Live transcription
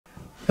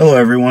Hello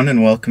everyone,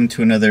 and welcome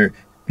to another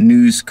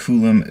News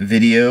Coolum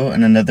video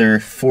and another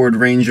Ford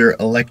Ranger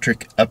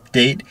electric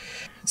update.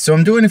 So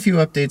I'm doing a few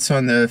updates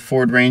on the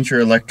Ford Ranger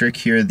electric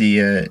here,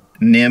 the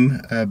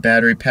NIM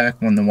battery pack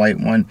one, the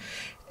white one.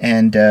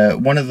 And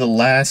one of the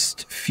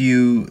last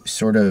few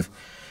sort of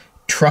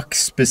truck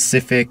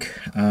specific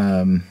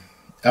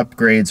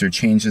upgrades or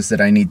changes that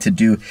I need to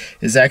do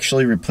is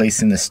actually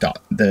replacing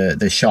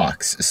the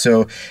shocks.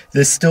 So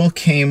this still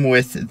came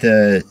with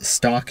the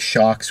stock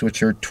shocks,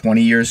 which are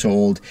 20 years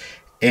old,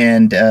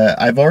 and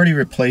I've already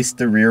replaced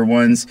the rear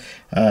ones.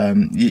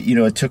 You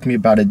know, it took me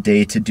about a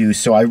day to do,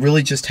 so I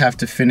really just have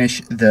to finish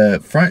the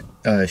front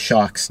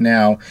shocks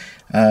now.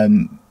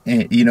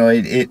 You know,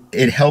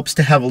 it helps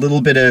to have a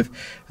little bit of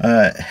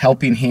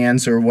helping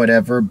hands or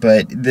whatever,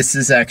 but this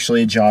is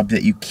actually a job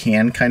that you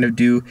can kind of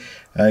do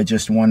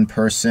just one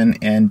person.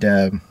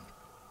 And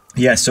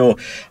yeah, so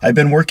I've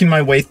been working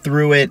my way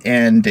through it,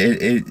 and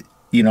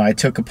you know, I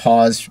took a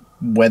pause,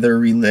 weather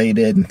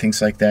related and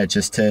things like that,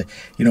 just to,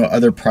 you know,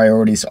 other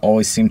priorities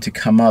always seem to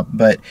come up.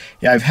 But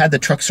yeah, I've had the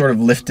truck sort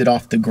of lifted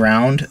off the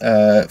ground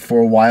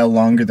for a while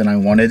longer than I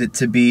wanted it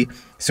to be.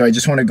 So I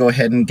just want to go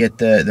ahead and get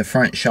the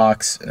front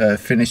shocks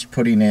finished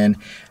putting in,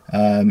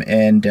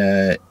 and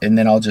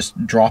then I'll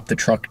just drop the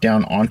truck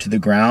down onto the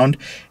ground.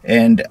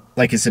 And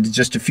like I said,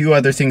 just a few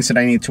other things that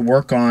I need to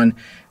work on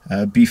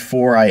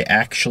before I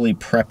actually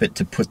prep it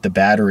to put the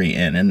battery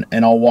in,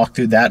 and I'll walk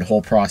through that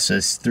whole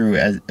process through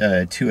as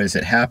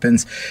it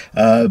happens.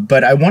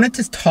 But I wanted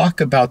to talk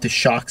about the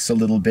shocks a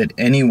little bit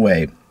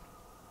anyway.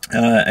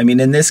 I mean,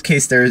 in this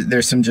case,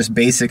 there's some just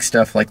basic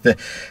stuff like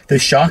the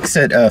shocks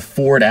that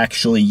Ford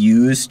actually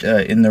used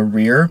in the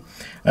rear.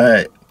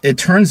 It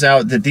turns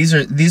out that these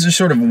are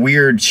sort of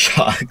weird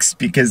shocks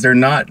because they're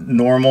not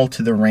normal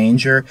to the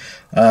Ranger.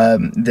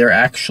 They're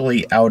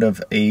actually out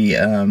of a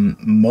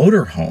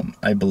motorhome,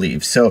 I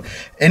believe. So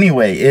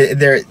anyway,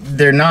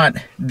 they're not,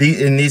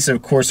 and these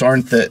of course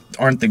aren't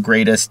the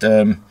greatest.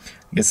 I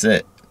guess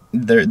they're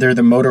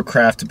the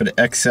MotorCraft, but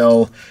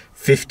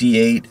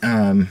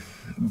XL58.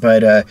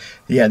 But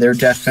yeah, they're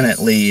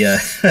definitely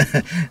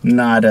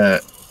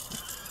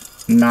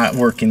not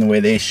working the way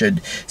they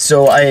should.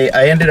 So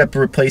I ended up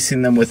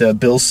replacing them with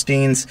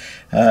Bilsteins,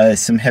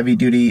 some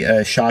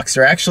heavy-duty shocks.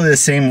 They're actually the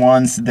same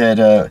ones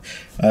that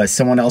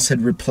someone else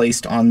had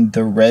replaced on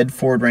the red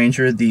Ford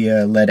Ranger,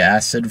 the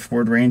lead-acid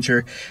Ford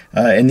Ranger.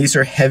 And these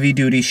are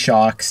heavy-duty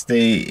shocks.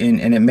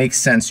 And it makes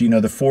sense. You know,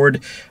 the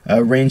Ford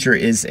Ranger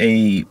is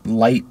a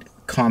light,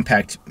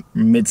 compact,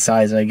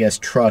 mid-size, I guess,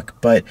 truck,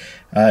 but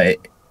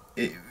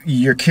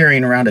you're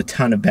carrying around a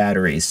ton of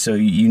batteries, so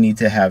you need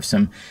to have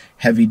some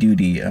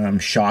heavy-duty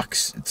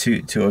shocks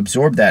to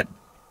absorb that.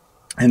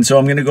 And so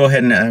I'm going to go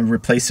ahead and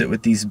replace it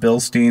with these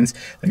Bilsteins.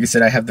 Like I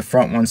said, I have the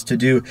front ones to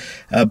do.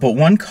 But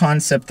one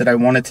concept that I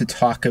wanted to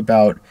talk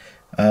about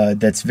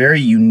that's very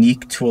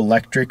unique to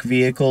electric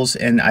vehicles,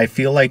 and I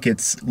feel like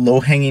it's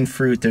low-hanging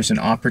fruit. There's an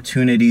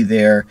opportunity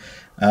there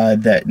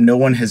that no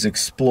one has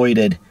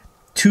exploited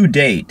to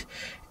date,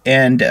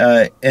 and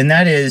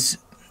that is,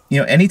 you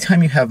know,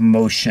 anytime you have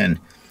motion,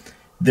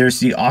 there's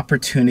the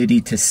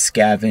opportunity to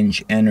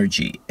scavenge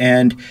energy.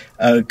 And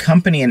a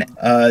company,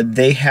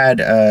 they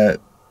had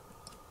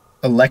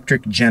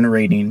electric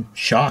generating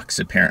shocks,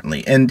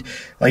 apparently. And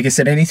like I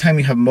said, anytime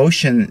you have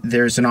motion,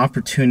 there's an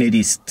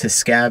opportunity to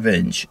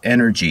scavenge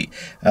energy.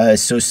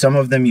 So some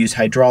of them use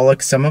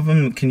hydraulic, some of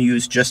them can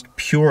use just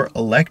pure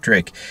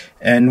electric.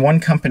 And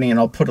one company, and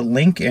I'll put a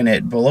link in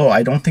it below,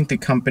 I don't think the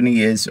company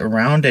is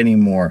around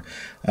anymore,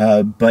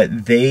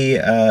 but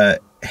they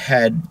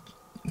had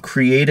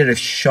created a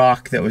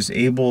shock that was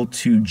able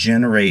to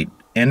generate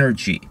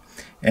energy.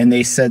 And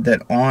they said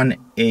that on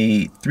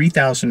a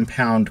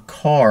 3,000-pound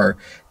car,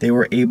 they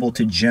were able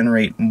to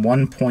generate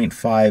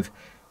 1.5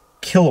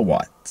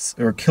 kilowatts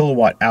or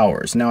kilowatt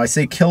hours. Now I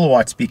say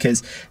kilowatts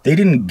because they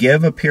didn't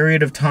give a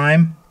period of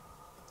time.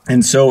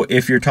 And so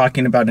if you're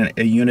talking about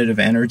a unit of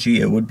energy,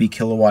 it would be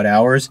kilowatt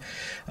hours.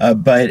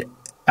 But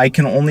I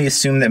can only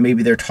assume that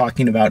maybe they're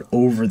talking about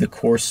over the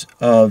course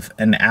of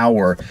an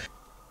hour.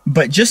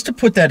 But just to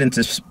put that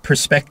into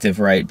perspective,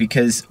 right,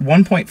 because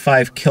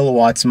 1.5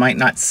 kilowatts might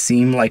not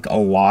seem like a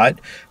lot,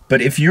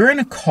 but if you're in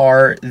a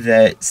car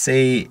that,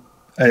 say,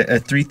 a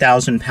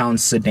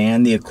 3,000-pound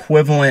sedan, the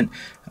equivalent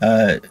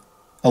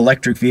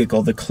electric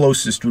vehicle, the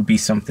closest would be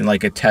something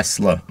like a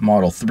Tesla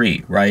Model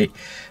 3, right?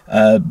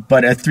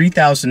 But a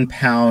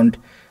 3,000-pound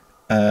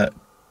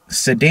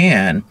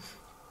sedan,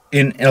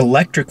 in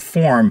electric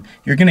form,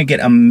 you're going to get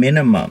a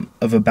minimum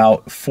of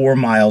about 4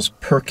 miles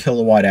per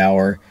kilowatt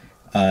hour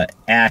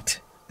at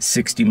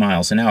 60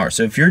 miles an hour.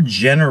 So if you're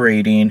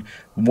generating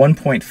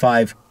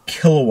 1.5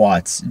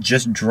 kilowatts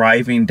just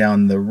driving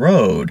down the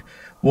road,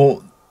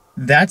 well,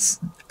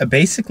 that's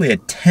basically a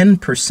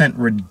 10%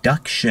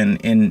 reduction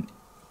in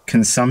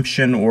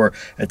consumption or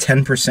a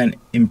 10%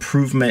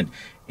 improvement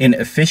in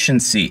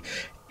efficiency.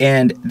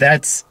 And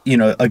that's, you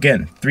know,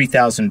 again,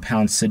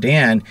 3,000-pound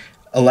sedan.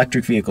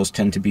 Electric vehicles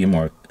tend to be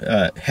more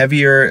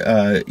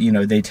heavier. You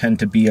know, they tend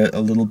to be a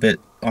little bit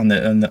on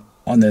the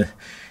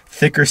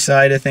thicker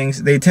side of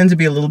things, they tend to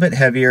be a little bit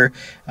heavier,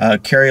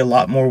 carry a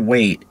lot more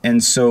weight.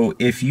 And so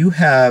if you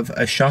have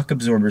a shock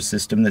absorber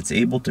system that's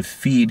able to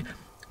feed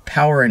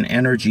power and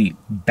energy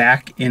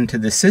back into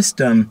the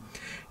system,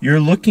 you're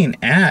looking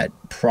at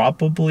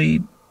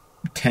probably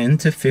 10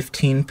 to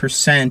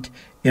 15%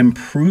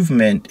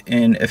 improvement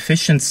in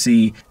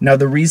efficiency. Now,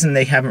 the reason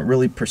they haven't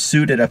really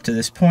pursued it up to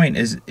this point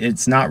is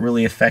it's not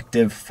really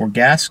effective for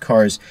gas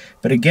cars.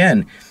 But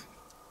again,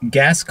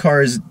 gas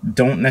cars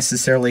don't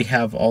necessarily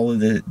have all of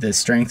the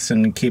strengths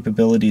and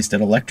capabilities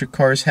that electric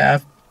cars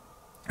have.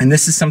 And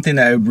this is something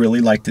that I would really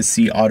like to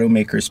see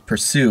automakers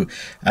pursue.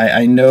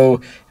 I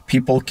know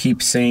people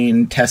keep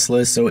saying Tesla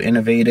is so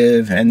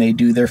innovative and they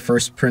do their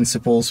first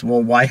principles.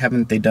 Well, why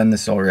haven't they done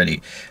this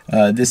already?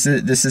 This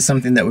is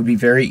something that would be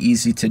very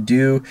easy to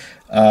do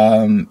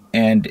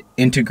and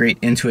integrate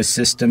into a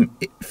system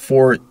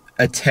for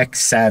a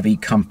tech-savvy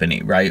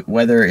company, right?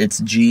 Whether it's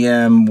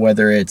GM,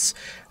 whether it's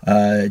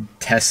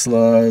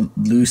Tesla,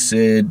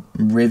 Lucid,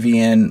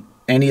 Rivian,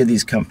 any of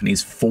these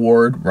companies,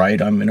 Ford,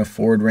 right? I'm in a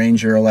Ford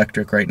Ranger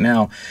electric right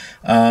now,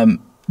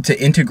 to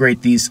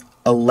integrate these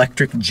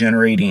electric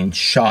generating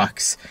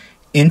shocks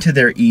into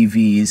their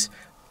EVs,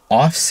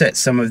 offset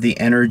some of the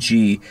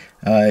energy,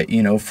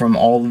 from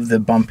all of the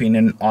bumping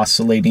and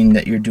oscillating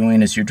that you're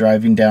doing as you're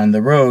driving down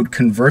the road,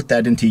 convert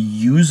that into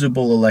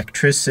usable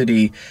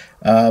electricity,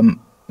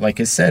 like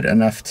I said,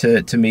 enough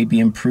to maybe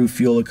improve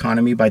fuel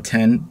economy by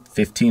 10,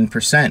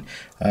 15%.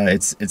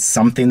 It's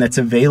something that's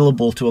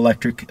available to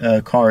electric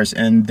cars,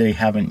 and they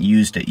haven't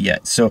used it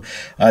yet. So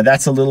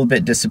that's a little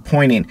bit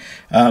disappointing.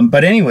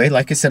 But anyway,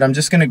 like I said, I'm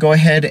just going to go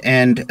ahead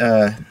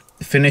and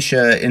finish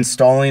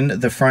installing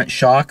the front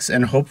shocks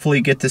and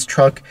hopefully get this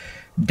truck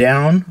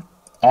down,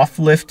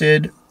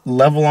 off-lifted,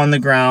 level on the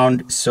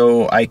ground,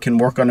 so I can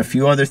work on a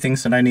few other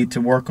things that I need to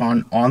work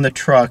on the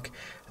truck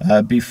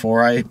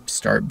before I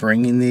start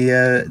bringing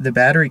the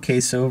battery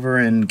case over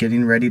and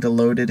getting ready to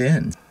load it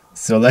in.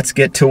 So let's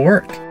get to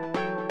work.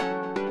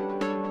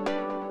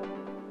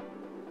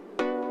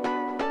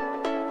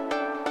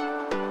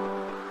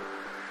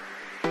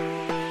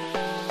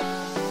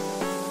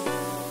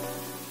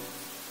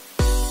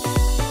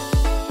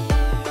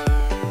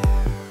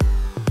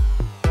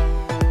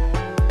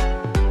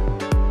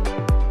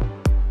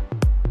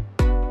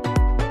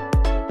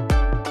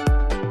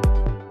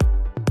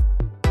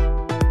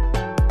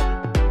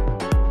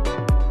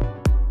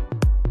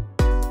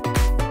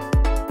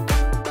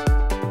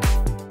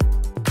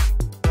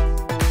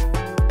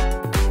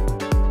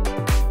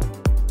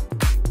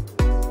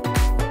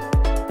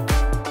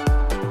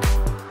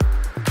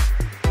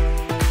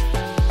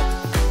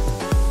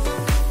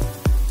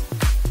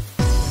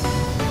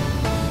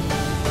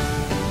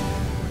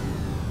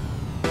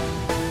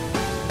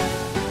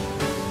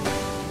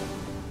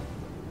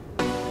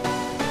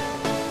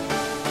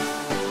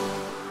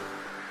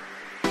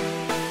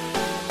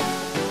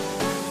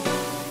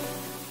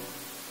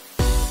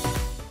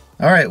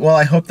 All right, well,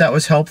 I hope that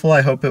was helpful.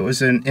 I hope it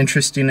was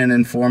interesting and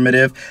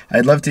informative.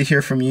 I'd love to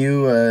hear from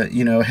you.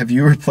 Have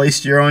you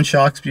replaced your own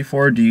shocks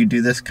before? Do you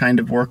do this kind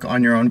of work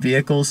on your own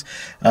vehicles?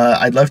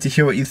 I'd love to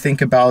hear what you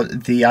think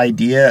about the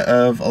idea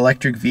of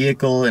electric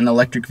vehicle and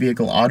electric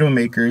vehicle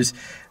automakers,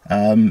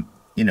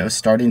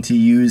 starting to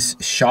use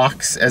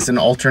shocks as an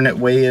alternate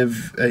way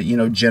of,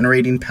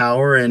 generating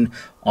power and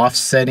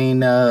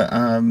offsetting,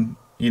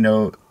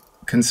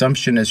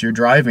 consumption as you're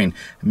driving.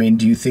 I mean,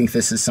 do you think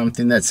this is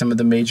something that some of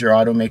the major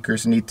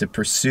automakers need to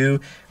pursue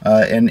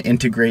and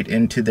integrate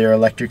into their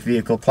electric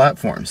vehicle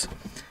platforms?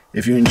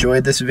 If you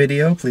enjoyed this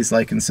video, please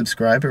like and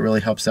subscribe. It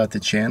really helps out the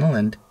channel,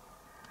 and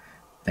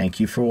thank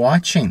you for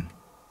watching.